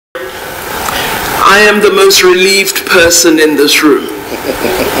I am the most relieved person in this room.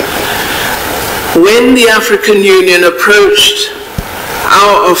 When the African Union approached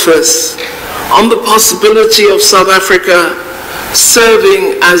our office on the possibility of South Africa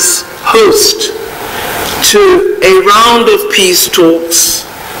serving as host to a round of peace talks,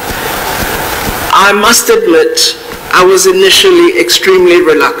 I must admit I was initially extremely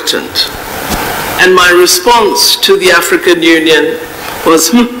reluctant. And my response to the African Union was,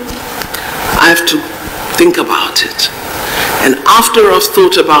 I have to think about it. And after I've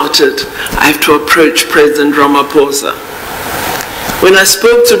thought about it, I have to approach President Ramaphosa. When I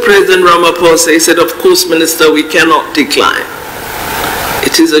spoke to President Ramaphosa, he said, of course, Minister, we cannot decline.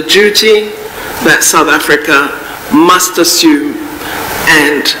 It is a duty that South Africa must assume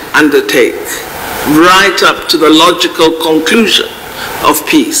and undertake, right up to the logical conclusion of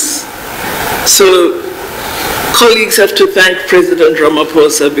peace. So colleagues have to thank President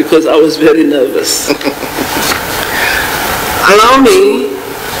Ramaphosa because I was very nervous. Allow me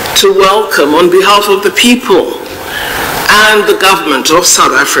to welcome, on behalf of the people and the government of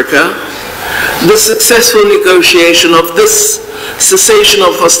South Africa, the successful negotiation of this Cessation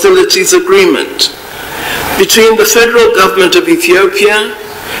of Hostilities agreement between the federal government of Ethiopia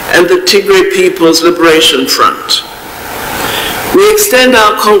and the Tigray People's Liberation Front. We extend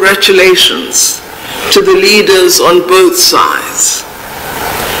our congratulations to the leaders on both sides.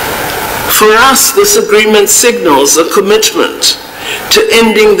 For us, this agreement signals a commitment to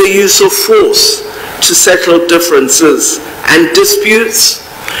ending the use of force to settle differences and disputes,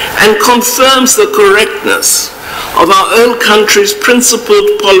 and confirms the correctness of our own country's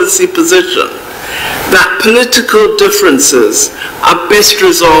principled policy position that political differences are best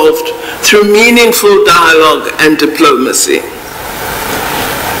resolved through meaningful dialogue and diplomacy.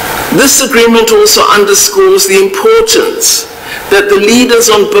 This agreement also underscores the importance that the leaders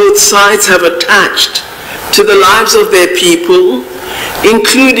on both sides have attached to the lives of their people,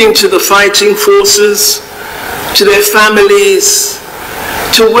 including to the fighting forces, to their families,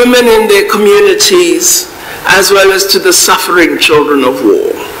 to women in their communities, as well as to the suffering children of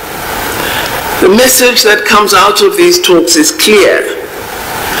war. The message that comes out of these talks is clear.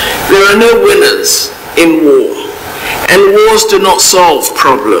 There are no winners in war, and wars do not solve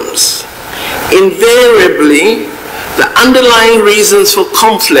problems. Invariably, the underlying reasons for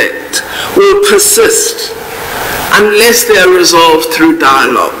conflict will persist unless they are resolved through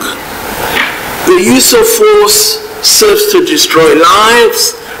dialogue. The use of force serves to destroy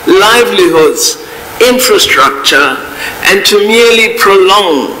lives, livelihoods, infrastructure, and to merely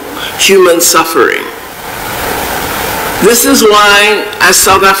prolong human suffering. This is why, as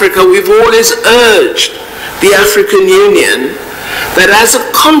South Africa, we've always urged the African Union that as a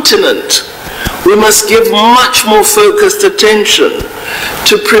continent, we must give much more focused attention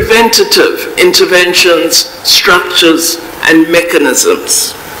to preventative interventions, structures, and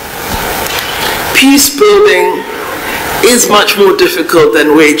mechanisms. Peace building is much more difficult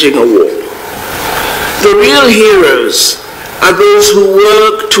than waging a war. The real heroes are those who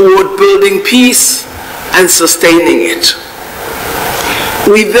work toward building peace and sustaining it.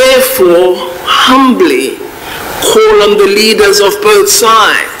 We therefore humbly call on the leaders of both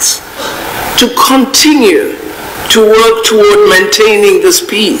sides to continue to work toward maintaining this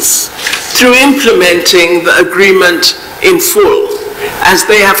peace through implementing the agreement in full, as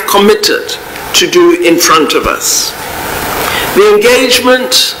they have committed to do in front of us. The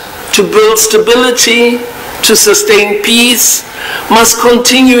engagement to build stability, to sustain peace, must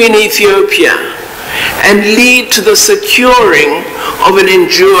continue in Ethiopia and lead to the securing of an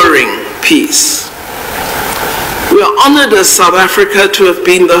enduring peace. We are honored as South Africa to have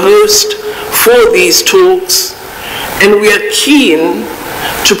been the host for these talks, and we are keen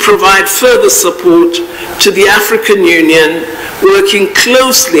to provide further support to the African Union, working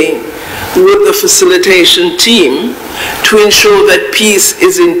closely with the facilitation team to ensure that peace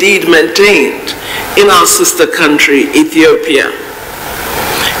is indeed maintained in our sister country, Ethiopia.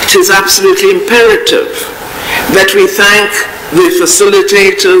 It is absolutely imperative that we thank the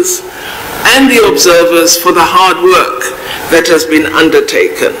facilitators and the observers for the hard work that has been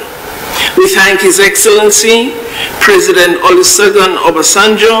undertaken. We thank His Excellency, President Olusegun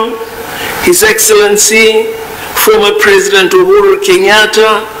Obasanjo, His Excellency, former President Uhuru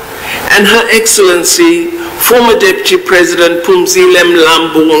Kenyatta, and Her Excellency, former Deputy President Phumzile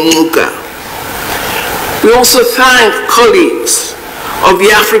Mlambo Ngcuka. We also thank colleagues of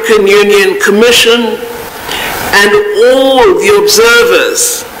the African Union Commission and all the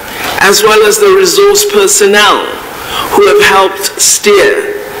observers, as well as the resource personnel who have helped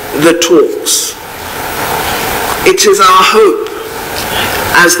steer the talks. It is our hope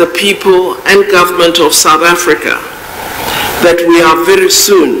as the people and government of South Africa that we are very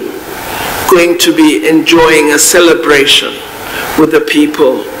soon going to be enjoying a celebration with the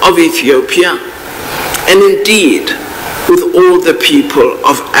people of Ethiopia and indeed with all the people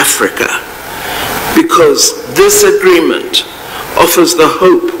of Africa, because this agreement offers the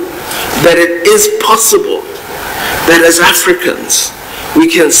hope that it is possible that as Africans we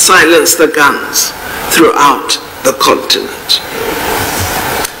can silence the guns throughout the continent.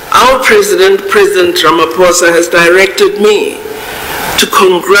 Our President Ramaphosa, has directed me to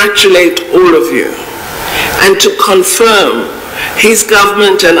congratulate all of you and to confirm his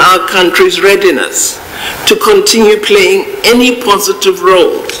government and our country's readiness to continue playing any positive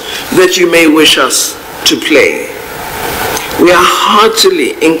role that you may wish us to play. We are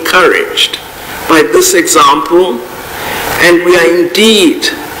heartily encouraged by this example, and we are indeed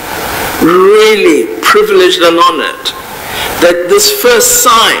really privileged and honored that this first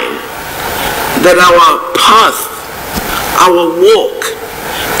sign that our path, our walk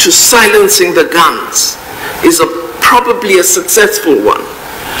to silencing the guns is probably a successful one.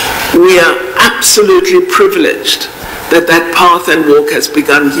 We are absolutely privileged that that path and walk has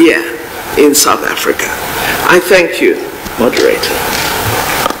begun here in South Africa. I thank you, moderator.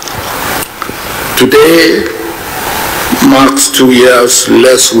 Today marks 2 years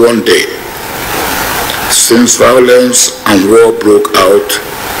less one day since violence and war broke out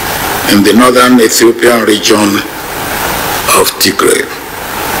in the northern Ethiopian region of Tigray.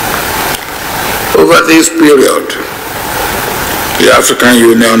 Over this period, the African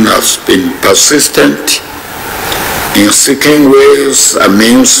Union has been persistent in seeking ways and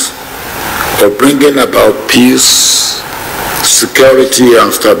means of bringing about peace, security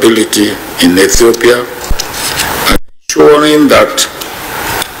and stability in Ethiopia, and ensuring that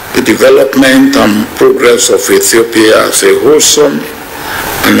the development and progress of Ethiopia as a wholesome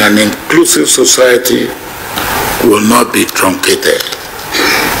and an inclusive society will not be truncated.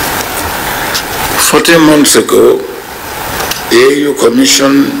 14 months ago, the AU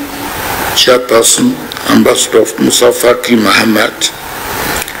Commission Chairperson, Ambassador Musa Faki Mohammed,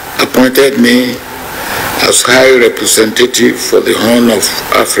 appointed me as High Representative for the Horn of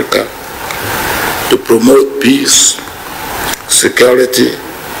Africa to promote peace, security,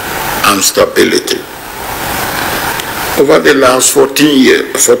 and stability. Over the last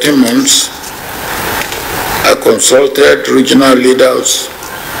 14 months, I consulted regional leaders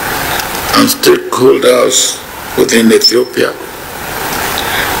and stakeholders within Ethiopia,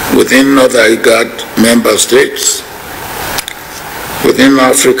 within other IGAD member states, within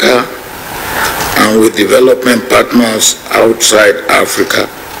Africa, and with development partners outside Africa.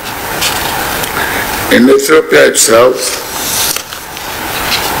 In Ethiopia itself,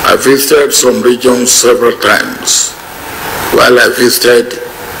 I visited some regions several times, while I visited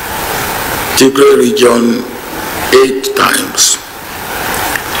Tigray region 8 times.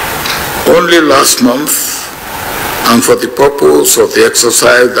 Only last month, and for the purpose of the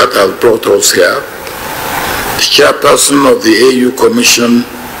exercise that has brought us here, the chairperson of the AU Commission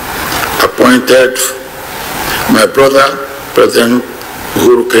appointed my brother, President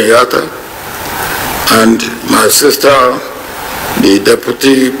Uhuru Kenyatta, and my sister, the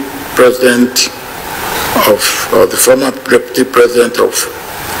Deputy President or the former Deputy President of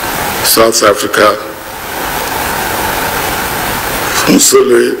South Africa,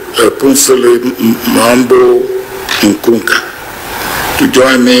 Punsele Mambo Nkunka, to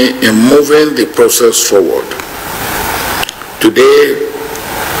join me in moving the process forward. Today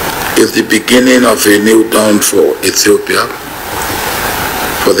is the beginning of a new dawn for Ethiopia,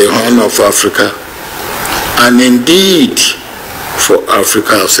 for the Horn of Africa, and indeed for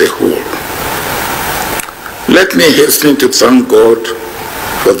Africa as a whole. Let me hasten to thank God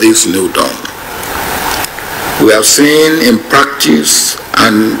for this new dawn. We have seen in practice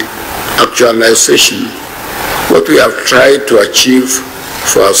and actualization what we have tried to achieve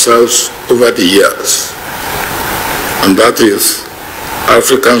for ourselves over the years, and that is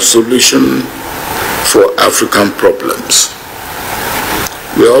African solution for African problems.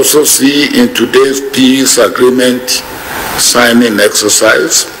 We also see in today's peace agreement signing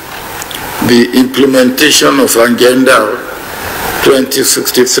exercise the implementation of Agenda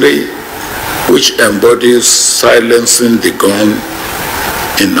 2063, which embodies silencing the gun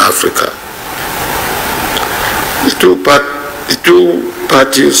in Africa. The two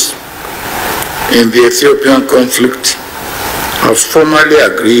parties in the Ethiopian conflict have formally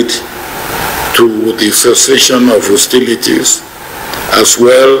agreed to the cessation of hostilities, as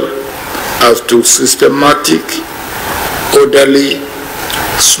well as to systematic, orderly,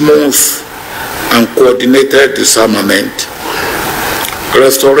 smooth, and coordinated disarmament,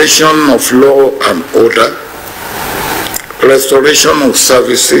 restoration of law and order, restoration of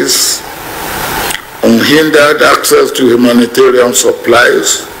services, unhindered access to humanitarian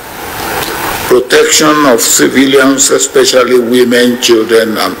supplies, protection of civilians, especially women,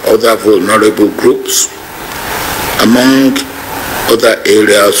 children, and other vulnerable groups, among other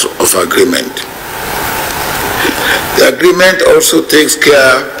areas of agreement. The agreement also takes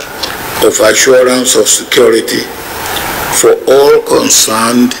care of assurance of security for all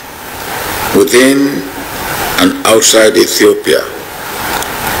concerned within and outside Ethiopia,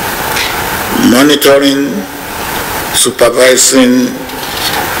 monitoring, supervising,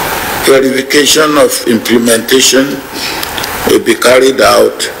 verification of implementation will be carried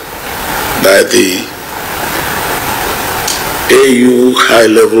out by the AU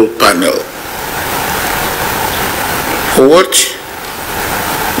high-level panel. For what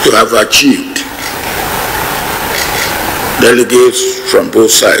you have achieved, delegates from both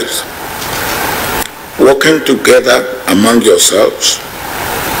sides, working together among yourselves,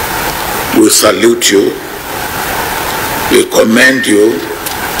 we salute you, we commend you,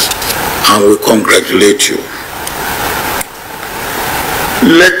 and we congratulate you.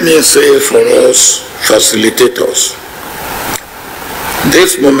 Let me say for us, facilitators,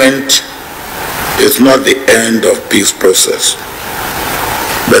 this moment is not the end of peace process,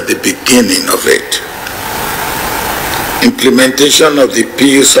 but the beginning of it. Implementation of the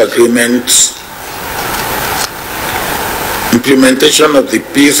peace agreements,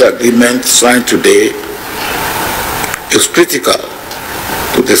 signed today is critical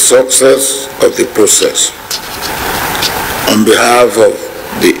to the success of the process. On behalf of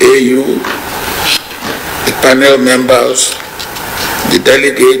the AU, the panel members, the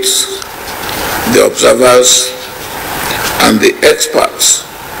delegates, the observers, and the experts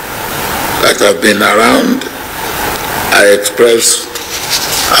that have been around, I express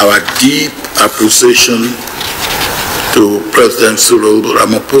our deep appreciation to President Cyril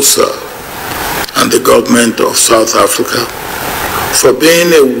Ramaphosa and the government of South Africa for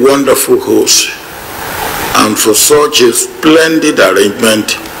being a wonderful host and for such a splendid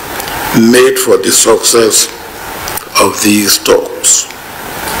arrangement made for the success of these talks.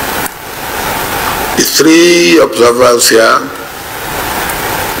 The three observers here,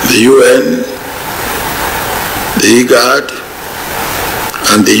 the UN, the IGAD,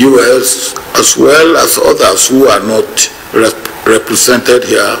 and the US, as well as others who are not represented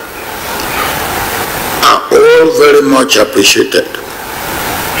here, are all very much appreciated.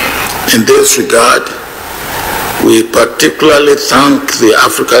 In this regard, we particularly thank the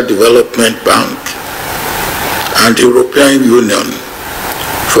Africa Development Bank and the European Union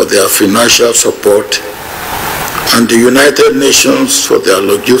for their financial support and the United Nations for their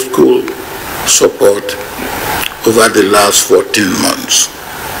logistical support over the last 14 months.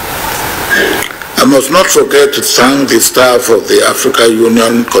 I must not forget to thank the staff of the Africa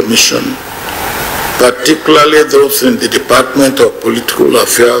Union Commission, particularly those in the Department of Political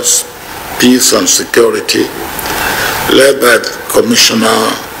Affairs, Peace and Security, led by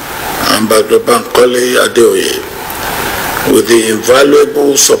Commissioner Ambassador Bankole Adeoye, with the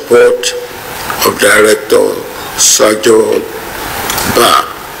invaluable support of Director Sergio Ba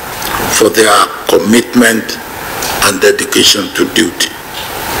for their commitment and dedication to duty.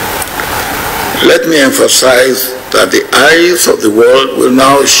 Let me emphasize that the eyes of the world will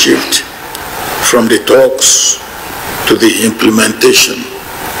now shift from the talks to the implementation.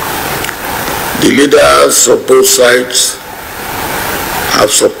 The leaders of both sides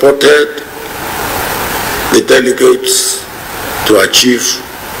have supported the delegates to achieve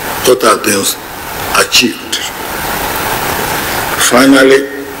what has been achieved. Finally,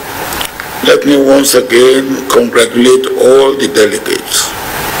 let me once again congratulate all the delegates.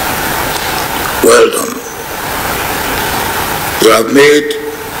 Well done. You have made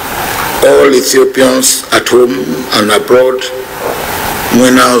all Ethiopians at home and abroad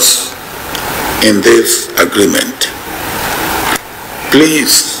winners in this agreement.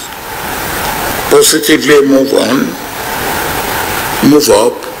 Please positively move on, move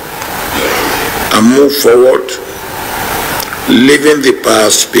up, and move forward, leaving the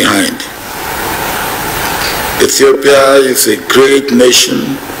past behind. Ethiopia is a great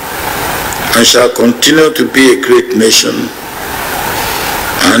nation and shall continue to be a great nation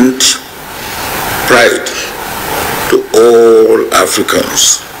and pride to all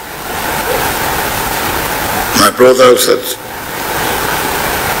Africans. My brothers,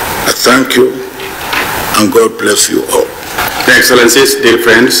 I thank you and God bless you all. Your Excellencies, dear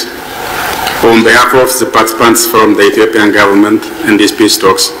friends, on behalf of the participants from the Ethiopian government in these peace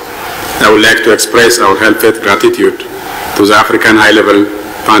talks, I would like to express our heartfelt gratitude to the African high-level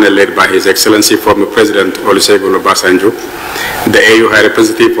panel led by His Excellency former President Olusegun Obasanjo, the AU High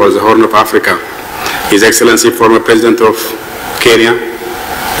Representative for the Horn of Africa, His Excellency former President of Kenya,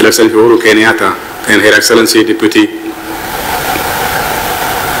 Excellency Uhuru Kenyatta, and Her Excellency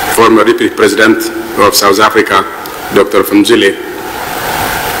former Deputy President of South Africa, Dr. Fumzile,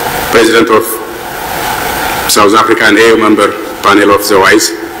 President of South Africa and AU member panel of the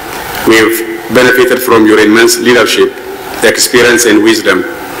WISE. We have benefited from your immense leadership, experience and wisdom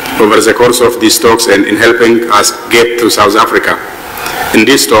over the course of these talks and in helping us get to South Africa. In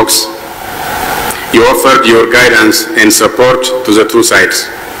these talks, you offered your guidance and support to the two sides.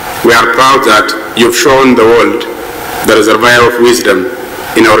 We are proud that you've shown the world the reservoir of wisdom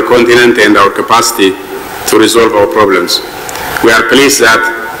in our continent and our capacity to resolve our problems. We are pleased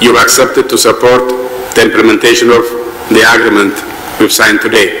that you've accepted to support the implementation of the agreement we've signed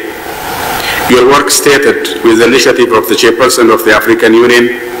today. Your work stated with the initiative of the chairperson of the African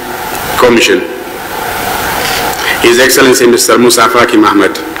Union Commission, His Excellency Mr. Musa Faki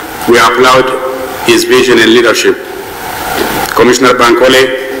Mohamed. We applaud his vision and leadership. Commissioner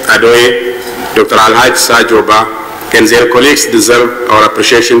Bankole Adoye, Dr. Alhaj Sajoba, and their colleagues deserve our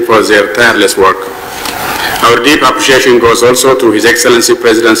appreciation for their tireless work. Our deep appreciation goes also to His Excellency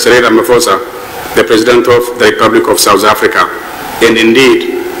President Cyril Ramaphosa, the President of the Republic of South Africa, and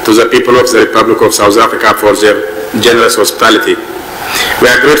indeed to the people of the Republic of South Africa for their generous hospitality. We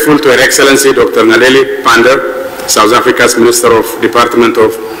are grateful to Her Excellency Dr. Naledi Pandor, South Africa's Minister of Department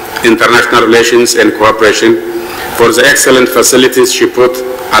of International Relations and Cooperation, for the excellent facilities she put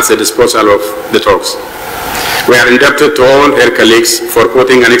at the disposal of the talks. We are indebted to all her colleagues for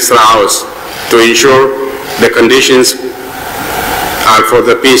putting an extra hours to ensure the conditions are for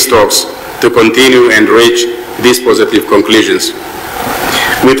the peace talks to continue and reach these positive conclusions.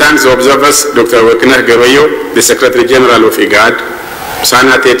 We thank the observers, Dr. Wekina Geroyo, the Secretary General of IGAD,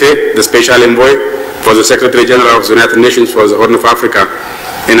 Sana Tete, the Special Envoy for the Secretary General of the United Nations for the Horn of Africa,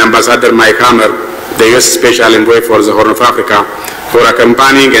 and Ambassador Mike Hammer, the U.S. Special Envoy for the Horn of Africa, for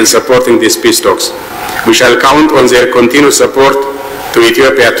accompanying and supporting these peace talks. We shall count on their continued support to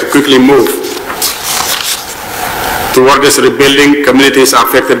Ethiopia to quickly move toward this rebuilding communities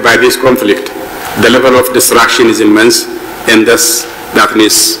affected by this conflict. The level of destruction is immense, and thus that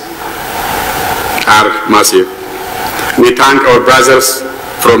needs are massive. We thank our brothers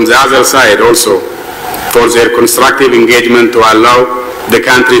from the other side also for their constructive engagement to allow the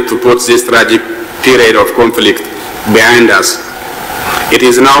country to put this tragic period of conflict behind us. It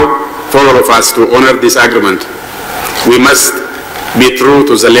is now for all of us to honor this agreement. We must be true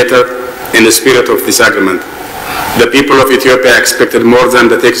to the letter and the spirit of this agreement. The people of Ethiopia expected more than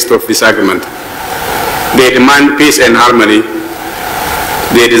the text of this agreement. They demand peace and harmony.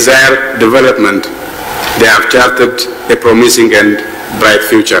 They desire development. They have charted a promising and bright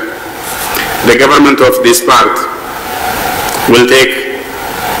future. The government on its part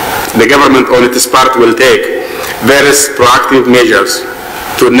will take various proactive measures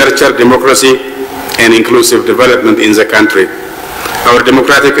to nurture democracy and inclusive development in the country. Our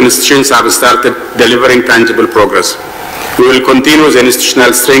democratic institutions have started delivering tangible progress. We will continue the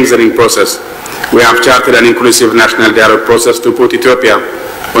institutional strengthening process. We have charted an inclusive national dialogue process to put Ethiopia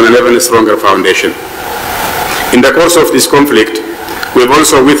on an even stronger foundation. In the course of this conflict, we've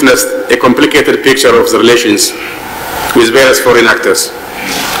also witnessed a complicated picture of the relations with various foreign actors.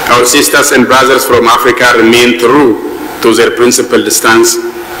 Our sisters and brothers from Africa remain true to their principled stance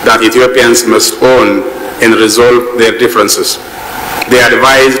that Ethiopians must own and resolve their differences. They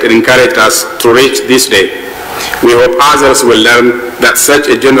advised and encouraged us to reach this day. We hope others will learn that such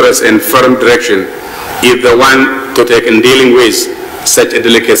a generous and firm direction is the one to take in dealing with such a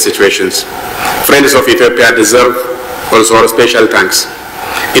delicate situations. Friends of Ethiopia deserve also our special thanks.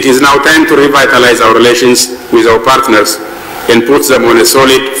 It is now time to revitalize our relations with our partners and put them on a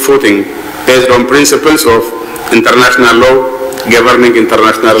solid footing based on principles of international law governing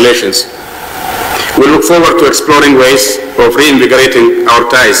international relations. We look forward to exploring ways of reinvigorating our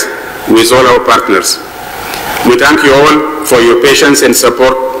ties with all our partners. We thank you all for your patience and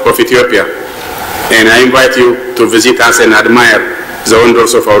support of Ethiopia, and I invite you to visit us and admire the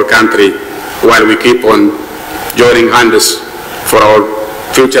wonders of our country while we keep on joining hands for our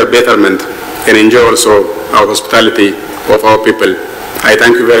future betterment and enjoy also our hospitality of our people. I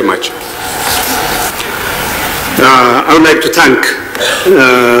thank you very much. I would like to thank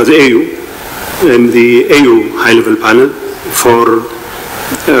the AU and the AU high-level panel for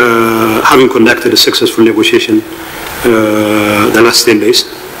having conducted a successful negotiation the last 10 days.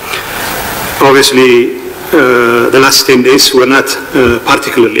 Obviously, the last 10 days were not a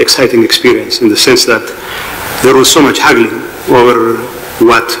particularly exciting experience in the sense that there was so much haggling over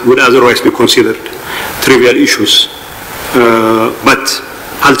what would otherwise be considered trivial issues. But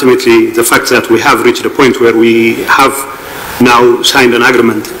ultimately, the fact that we have reached a point where we have now signed an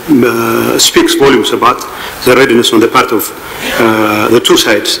agreement speaks volumes about the readiness on the part of the two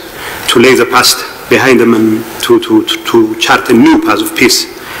sides to lay the past behind them and to chart a new path of peace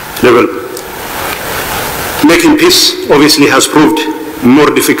development. Making peace obviously has proved more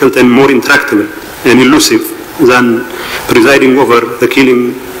difficult and more intractable and elusive than presiding over the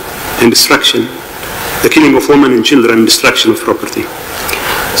killing and destruction, the killing of women and children and destruction of property.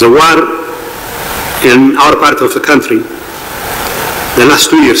 The war in our part of the country, the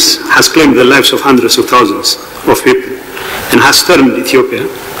last 2 years, has claimed the lives of hundreds of thousands of people and has turned Ethiopia,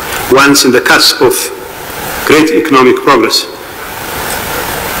 once in the cusp of great economic progress,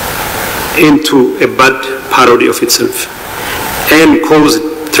 into a bad parody of itself and caused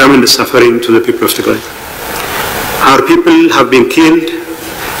tremendous suffering to the people of Tigray. Our people have been killed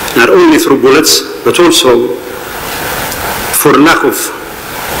not only through bullets but also for lack of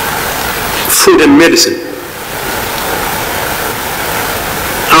food and medicine.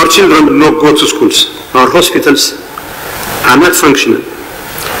 Our children do not go to schools. Our hospitals are not functional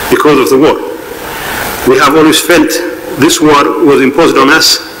because of the war. We have always felt this war was imposed on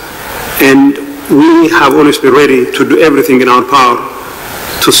us, and we have always been ready to do everything in our power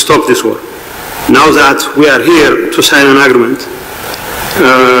to stop this war. Now that we are here to sign an agreement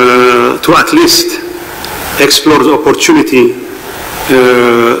to at least explore the opportunity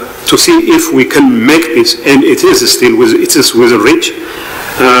to see if we can make peace, and it is still within reach,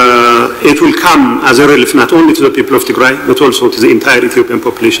 it will come as a relief not only to the people of Tigray but also to the entire Ethiopian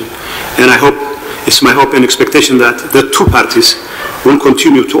population. And I hope, it's my hope and expectation that the two parties will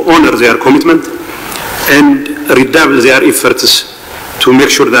continue to honor their commitment and redouble their efforts to make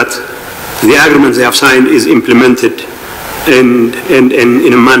sure that the agreement they have signed is implemented and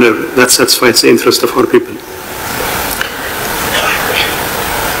in a manner that satisfies the interest of our people.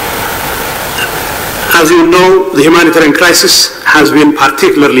 As you know, the humanitarian crisis has been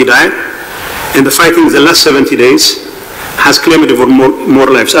particularly dire, and the fighting in the last 70 days has claimed over more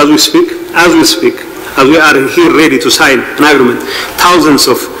lives. As we speak, as we are here ready to sign an agreement, thousands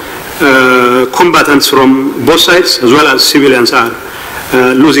of combatants from both sides as well as civilians are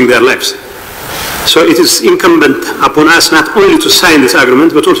losing their lives. So it is incumbent upon us not only to sign this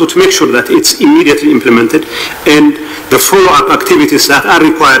agreement but also to make sure that it's immediately implemented, and the follow-up activities that are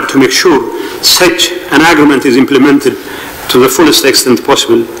required to make sure such an agreement is implemented to the fullest extent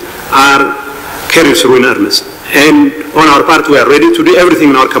possible are carried through in earnest. And on our part, we are ready to do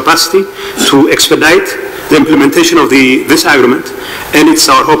everything in our capacity to expedite the implementation of this agreement, and it's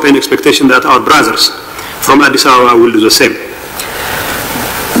our hope and expectation that our brothers from Addis Ababa will do the same.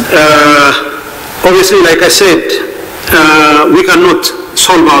 Obviously, like I said, we cannot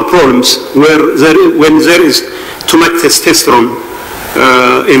solve our problems when there is too much testosterone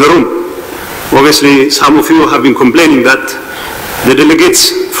in the room. Obviously, some of you have been complaining that the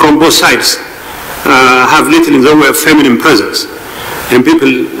delegates from both sides have little in the way of feminine presence, and people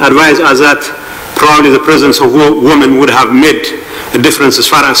advise us that probably the presence of women would have made a difference as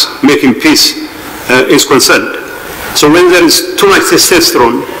far as making peace is concerned. So when there is too much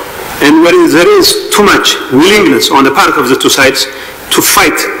testosterone and when there is too much willingness on the part of the two sides to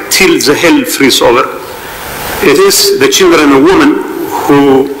fight till the hell freezes over, it is the children and women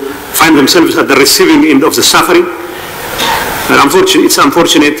who find themselves at the receiving end of the suffering. And unfortunately, it's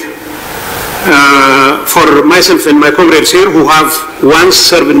unfortunate for myself and my comrades here who have once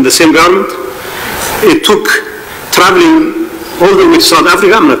served in the same government. It took traveling all the way to South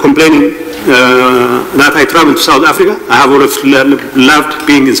Africa. I'm not complaining that I traveled to South Africa. I have always loved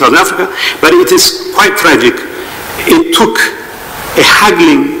being in South Africa, but it is quite tragic. It took a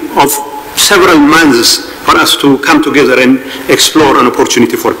haggling of several months for us to come together and explore an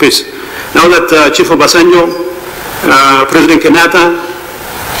opportunity for peace. Now that Chief Obasanjo, President Kenyatta,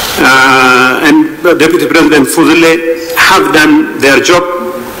 and Deputy President Fuzile have done their job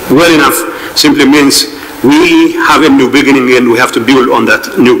well enough simply means we have a new beginning and we have to build on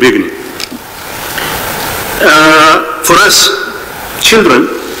that new beginning. For us,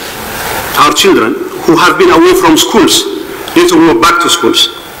 our children who have been away from schools need to go back to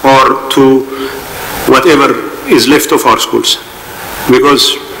schools or to whatever is left of our schools,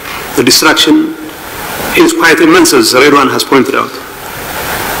 because the destruction is quite immense, as everyone has pointed out.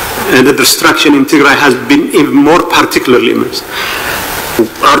 And the destruction in Tigray has been even more particularly immense.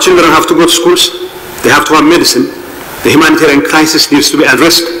 Our children have to go to schools, they have to have medicine, the humanitarian crisis needs to be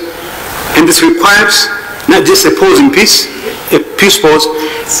addressed, and this requires not just a pause in peace, a peace pause,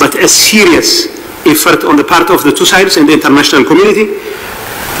 but a serious effort on the part of the two sides and the international community,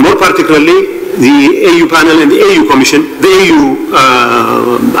 more particularly the AU panel and the AU Commission, the AU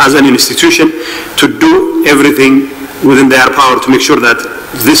as an institution, to do everything within their power to make sure that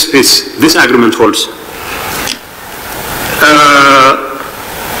this agreement holds.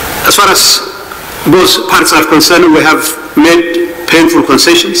 As far as both parts are concerned, we have made painful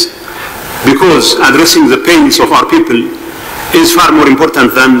concessions because addressing the pains of our people is far more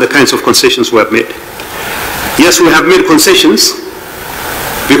important than the kinds of concessions we have made. Yes, we have made concessions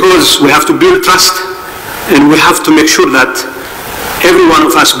because we have to build trust, and we have to make sure that every one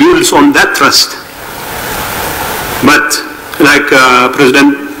of us builds on that trust. But like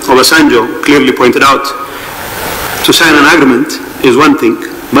President Obasanjo clearly pointed out, to sign an agreement is one thing,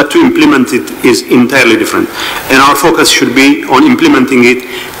 but to implement it is entirely different. And our focus should be on implementing it,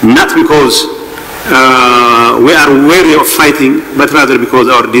 not because we are weary of fighting, but rather because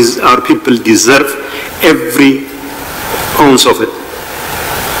our people deserve every ounce of it.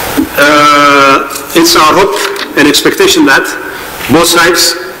 It's our hope and expectation that both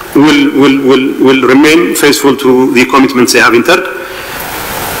sides will remain faithful to the commitments they have entered.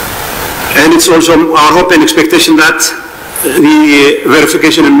 And it's also our hope and expectation that the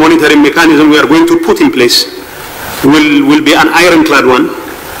verification and monitoring mechanism we are going to put in place will be an ironclad one,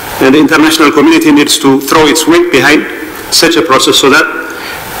 and the international community needs to throw its weight behind such a process so that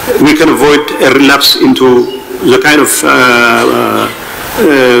we can avoid a relapse into the kind of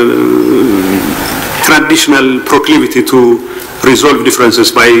traditional proclivity to resolve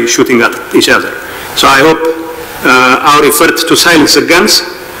differences by shooting at each other. So I hope our effort to silence the guns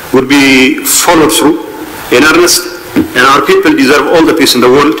would be followed through in earnest, and our people deserve all the peace in the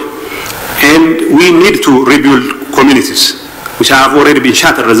world, and we need to rebuild communities which have already been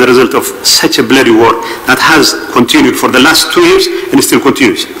shattered as a result of such a bloody war that has continued for the last 2 years and still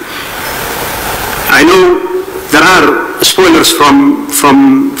continues. I know there are spoilers from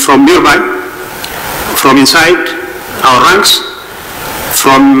nearby, from inside our ranks,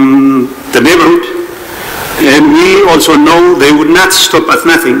 from the neighborhood, and we also know they would not stop at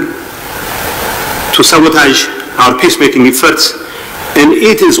nothing to sabotage our peacemaking efforts, and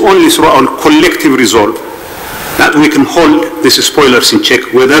it is only through our collective resolve that we can hold these spoilers in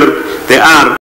check, whether they are